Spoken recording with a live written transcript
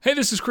Hey,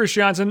 this is Chris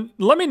Johnson.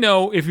 Let me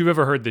know if you've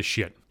ever heard this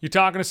shit. You're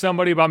talking to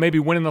somebody about maybe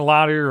winning the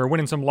lottery or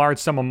winning some large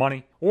sum of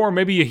money. Or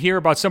maybe you hear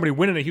about somebody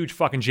winning a huge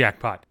fucking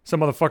jackpot. Some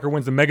motherfucker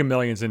wins the Mega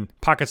Millions and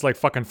pockets like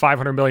fucking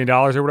 $500 million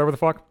or whatever the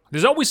fuck.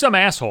 There's always some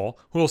asshole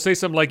who will say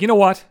something like, you know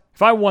what?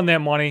 If I won that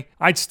money,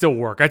 I'd still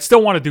work. I'd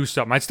still want to do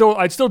something.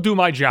 I'd still do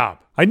my job.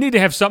 I'd need to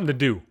have something to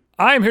do.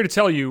 I am here to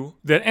tell you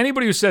that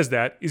anybody who says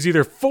that is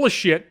either full of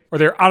shit or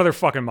they're out of their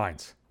fucking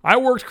minds. I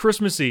worked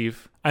Christmas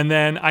Eve, and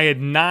then I had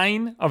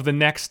 9 of the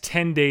next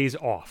 10 days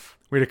off.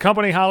 We had a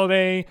company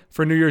holiday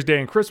for New Year's Day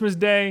and Christmas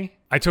Day.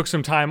 I took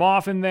some time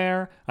off in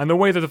there. And the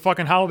way that the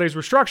fucking holidays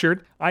were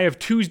structured, I have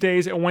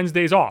Tuesdays and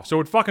Wednesdays off. So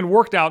it fucking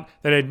worked out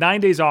that I had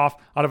 9 days off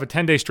out of a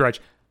 10-day stretch.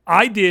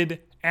 I did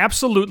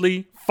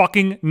absolutely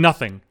fucking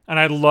nothing. And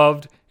I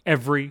loved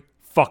every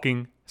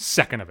fucking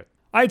second of it.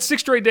 I had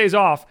 6 straight days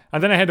off,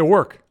 and then I had to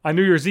work on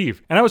New Year's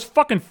Eve. And I was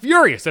fucking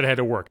furious that I had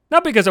to work.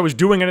 Not because I was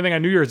doing anything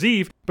on New Year's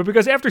Eve, but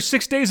because after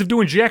 6 days of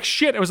doing jack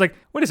shit, I was like,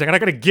 wait a second, I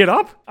gotta get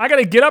up? I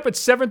gotta get up at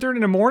 7:30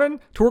 in the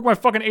morning to work my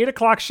fucking 8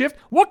 o'clock shift?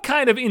 What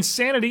kind of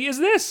insanity is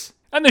this?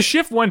 And the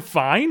shift went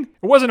fine.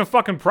 It wasn't a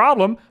fucking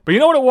problem. But you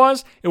know what it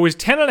was? It was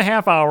 10 and a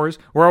half hours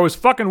where I was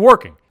fucking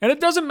working. And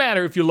it doesn't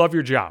matter if you love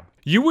your job.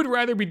 You would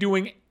rather be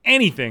doing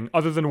anything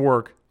other than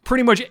work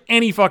pretty much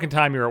any fucking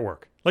time you're at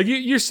work. Like,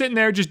 you're sitting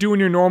there just doing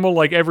your normal,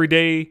 like,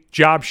 everyday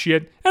job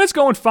shit, and it's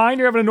going fine.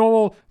 You're having a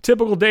normal,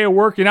 typical day of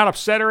work. You're not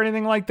upset or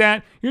anything like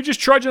that. You're just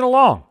trudging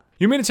along.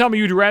 You mean to tell me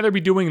you'd rather be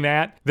doing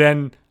that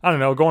than, I don't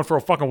know, going for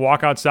a fucking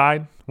walk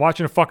outside,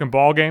 watching a fucking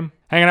ball game,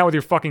 hanging out with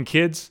your fucking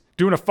kids,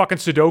 doing a fucking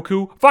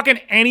Sudoku, fucking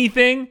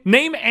anything?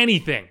 Name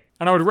anything.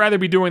 And I would rather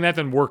be doing that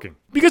than working.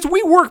 Because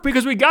we work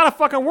because we gotta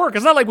fucking work.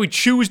 It's not like we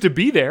choose to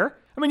be there.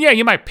 I mean, yeah,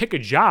 you might pick a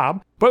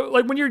job, but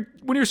like when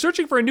you're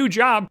searching for a new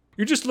job,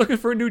 you're just looking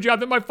for a new job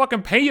that might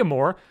fucking pay you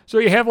more, so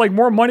you have like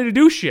more money to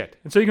do shit,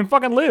 and so you can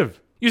fucking live.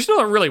 You still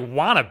don't really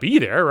want to be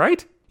there,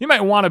 right? You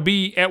might want to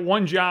be at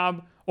one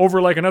job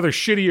over like another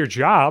shittier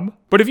job,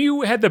 but if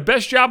you had the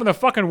best job in the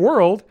fucking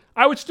world,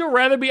 I would still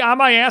rather be on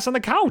my ass on the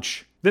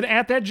couch than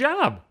at that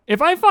job.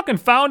 If I fucking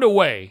found a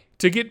way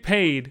to get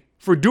paid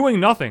for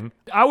doing nothing,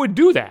 I would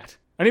do that.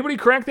 Anybody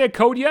crack that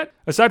code yet?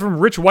 Aside from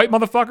rich white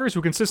motherfuckers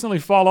who consistently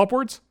fall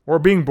upwards? Or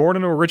being born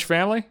into a rich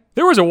family?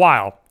 There was a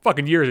while,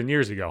 fucking years and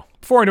years ago,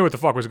 before I knew what the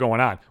fuck was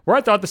going on, where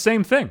I thought the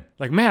same thing.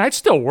 Like, man, I'd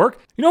still work.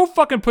 You know who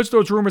fucking puts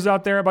those rumors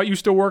out there about you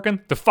still working?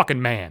 The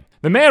fucking man.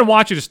 The man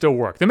wants you to still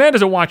work. The man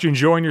doesn't want you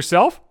enjoying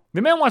yourself.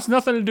 The man wants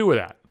nothing to do with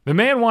that. The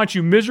man wants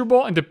you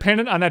miserable and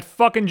dependent on that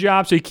fucking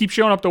job so you keep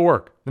showing up to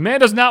work. The man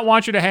does not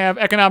want you to have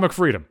economic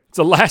freedom. It's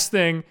the last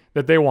thing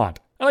that they want.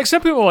 And like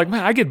some people are like,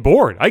 man, I get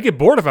bored. I get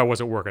bored if I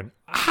wasn't working.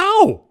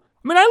 How?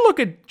 I mean, I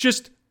look at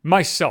just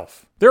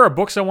myself. There are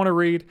books I want to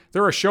read.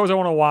 There are shows I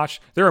want to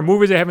watch. There are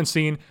movies I haven't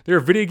seen. There are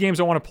video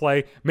games I want to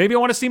play. Maybe I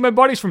want to see my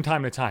buddies from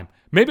time to time.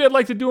 Maybe I'd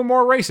like to do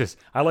more races.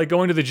 I like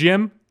going to the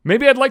gym.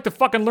 Maybe I'd like to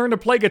fucking learn to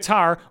play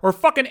guitar or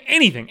fucking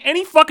anything.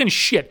 Any fucking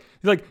shit.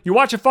 Like, you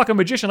watch a fucking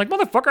magician, like,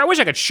 motherfucker, I wish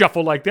I could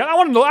shuffle like that. I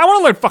want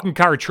to learn fucking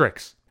card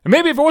tricks. And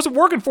maybe if I wasn't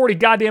working 40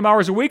 goddamn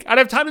hours a week, I'd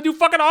have time to do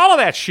fucking all of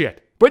that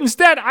shit. But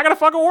instead, I gotta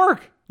fucking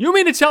work. You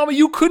mean to tell me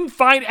you couldn't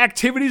find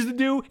activities to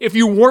do if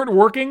you weren't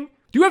working?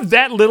 Do you have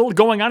that little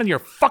going on in your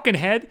fucking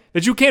head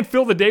that you can't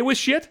fill the day with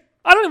shit?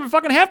 I don't even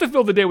fucking have to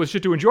fill the day with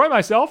shit to enjoy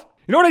myself.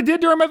 You know what I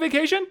did during my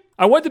vacation?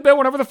 I went to bed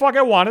whenever the fuck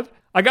I wanted.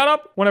 I got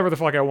up whenever the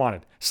fuck I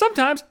wanted.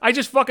 Sometimes I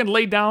just fucking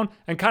laid down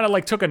and kind of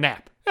like took a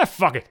nap. Yeah,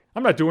 fuck it.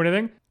 I'm not doing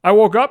anything. I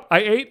woke up, I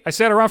ate, I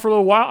sat around for a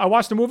little while, I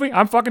watched a movie,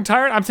 I'm fucking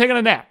tired, I'm taking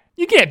a nap.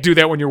 You can't do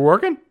that when you're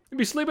working. You'd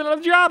be sleeping on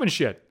the job and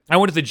shit. I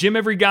went to the gym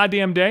every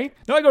goddamn day.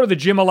 Now I go to the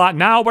gym a lot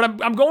now,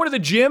 but I'm going to the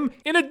gym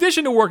in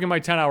addition to working my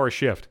 10-hour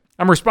shift.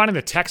 I'm responding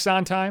to texts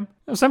on time.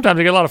 Sometimes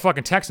I get a lot of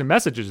fucking texts and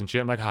messages and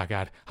shit. I'm like, oh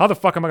God, how the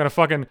fuck am I going to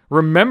fucking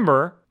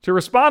remember to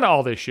respond to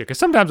all this shit? Because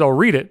sometimes I'll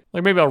read it.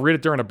 Like maybe I'll read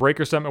it during a break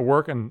or something at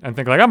work and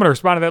think like, I'm going to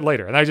respond to that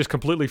later. And I just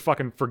completely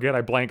fucking forget.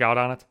 I blank out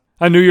on it.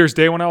 On New Year's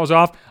Day when I was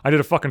off, I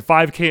did a fucking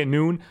 5K at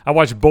noon. I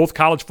watched both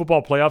college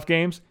football playoff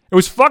games. It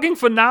was fucking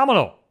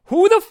phenomenal.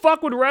 Who the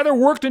fuck would rather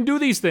work than do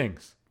these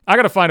things? I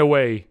gotta find a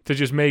way to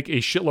just make a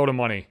shitload of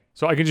money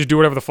so I can just do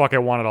whatever the fuck I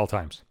want at all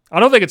times.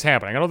 I don't think it's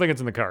happening. I don't think it's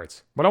in the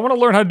cards. But I want to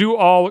learn how to do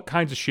all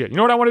kinds of shit. You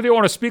know what I want to do? I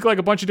want to speak like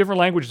a bunch of different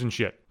languages and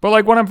shit. But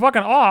like when I'm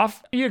fucking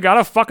off, you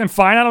gotta fucking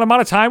find out an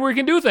amount of time where you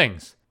can do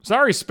things.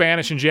 Sorry,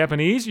 Spanish and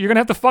Japanese. You're gonna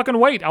have to fucking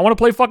wait. I want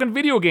to play fucking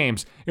video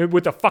games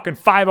with the fucking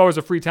 5 hours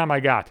of free time I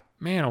got.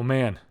 Man, oh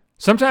man.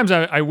 Sometimes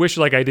I wish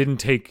like I didn't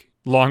take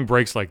long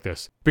breaks like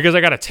this. Because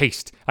I got a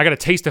taste. I got a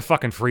taste of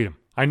fucking freedom.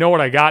 I know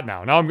what I got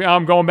now. Now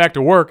I'm going back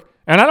to work.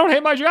 And I don't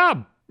hate my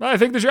job. I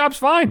think the job's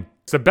fine.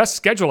 It's the best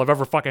schedule I've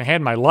ever fucking had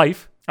in my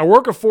life. I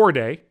work a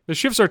 4-day. The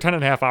shifts are 10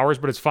 and a half hours,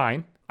 but it's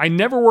fine. I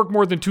never work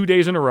more than 2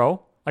 days in a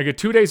row. I get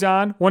 2 days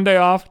on, 1 day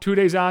off, 2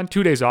 days on,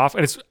 2 days off,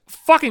 and it's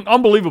fucking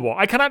unbelievable.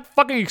 I cannot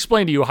fucking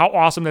explain to you how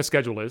awesome that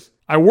schedule is.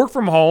 I work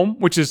from home,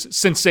 which is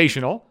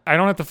sensational. I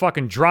don't have to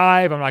fucking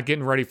drive. I'm not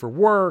getting ready for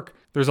work.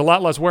 There's a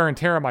lot less wear and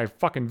tear on my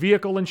fucking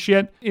vehicle and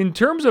shit. In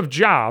terms of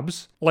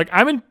jobs, like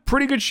I'm in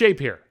pretty good shape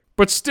here.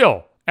 But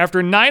still,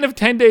 After 9 of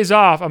 10 days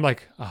off, I'm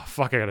like, oh,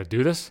 fuck, I gotta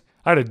do this?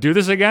 I gotta do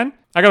this again?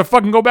 I gotta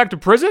fucking go back to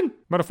prison?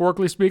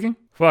 Metaphorically speaking?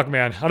 Fuck,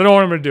 man. I don't know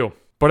what I'm gonna do.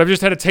 But I've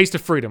just had a taste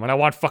of freedom, and I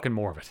want fucking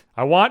more of it.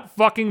 I want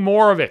fucking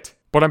more of it.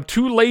 But I'm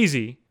too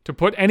lazy to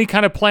put any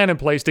kind of plan in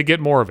place to get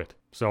more of it.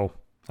 So,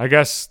 I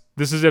guess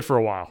this is it for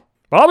a while.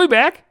 But I'll be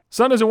back.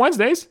 Sundays and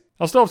Wednesdays.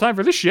 I'll still have time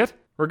for this shit,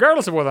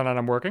 regardless of whether or not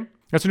I'm working.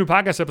 That's when new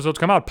podcast episodes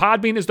come out.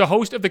 Podbean is the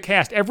host of the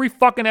cast. Every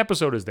fucking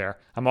episode is there.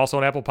 I'm also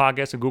on Apple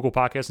Podcasts and Google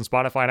Podcasts and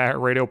Spotify and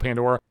iHeartRadio,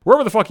 Pandora,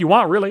 wherever the fuck you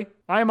want, really.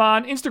 I'm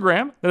on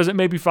Instagram. That is at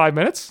maybe 5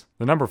 minutes.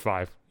 The number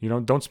 5.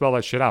 Don't spell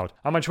that shit out.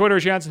 I'm on Twitter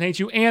as Johnson Hates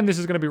You, and this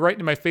is going to be right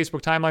in my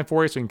Facebook timeline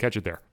for you, so you can catch it there.